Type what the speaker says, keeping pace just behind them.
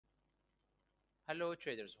Hello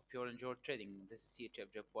traders, hope you all enjoy trading. This is CHF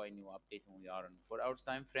JPY new update and we are on 4 hours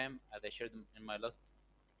time frame. As I shared in my last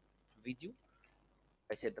video,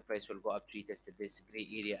 I said the price will go up to retest this gray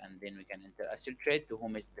area and then we can enter a sell trade to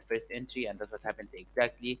whom is the first entry, and that's what happened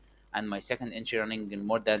exactly. And my second entry running in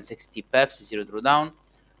more than 60 pips, zero drawdown.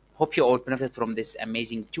 Hope you all benefit from this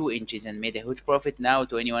amazing 2 inches and made a huge profit. Now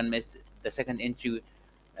to anyone missed the second entry,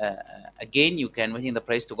 again you can waiting the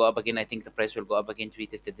price to go up again. I think the price will go up again to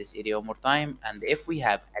retest this area one more time, and if we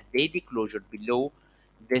have a daily closure below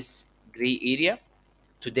this gray area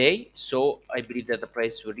today, so I believe that the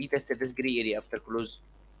price will retest this gray area after close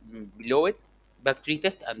below it, back to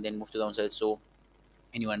retest and then move to downside. So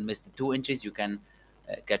anyone missed the 2 inches, you can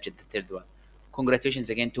catch it the third one. Congratulations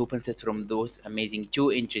again to benefit from those amazing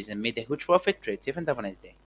 2 inches and made a huge profit. Trade safe and have a nice day.